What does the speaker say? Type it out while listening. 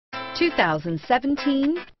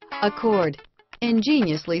2017 Accord.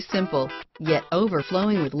 Ingeniously simple, yet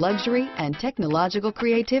overflowing with luxury and technological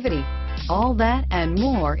creativity. All that and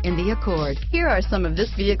more in the Accord. Here are some of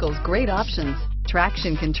this vehicle's great options: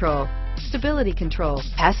 traction control, stability control,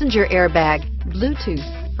 passenger airbag,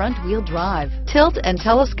 Bluetooth, front wheel drive, tilt and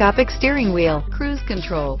telescopic steering wheel, cruise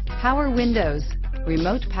control, power windows,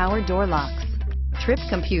 remote power door locks, trip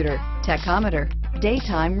computer, tachometer,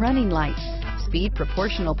 daytime running lights, speed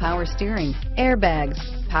proportional power steering, airbags,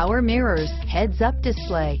 power mirrors, heads-up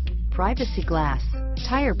display, privacy glass,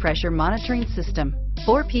 tire pressure monitoring system,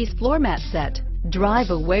 4-piece floor mat set. Drive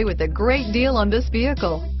away with a great deal on this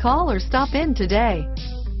vehicle. Call or stop in today.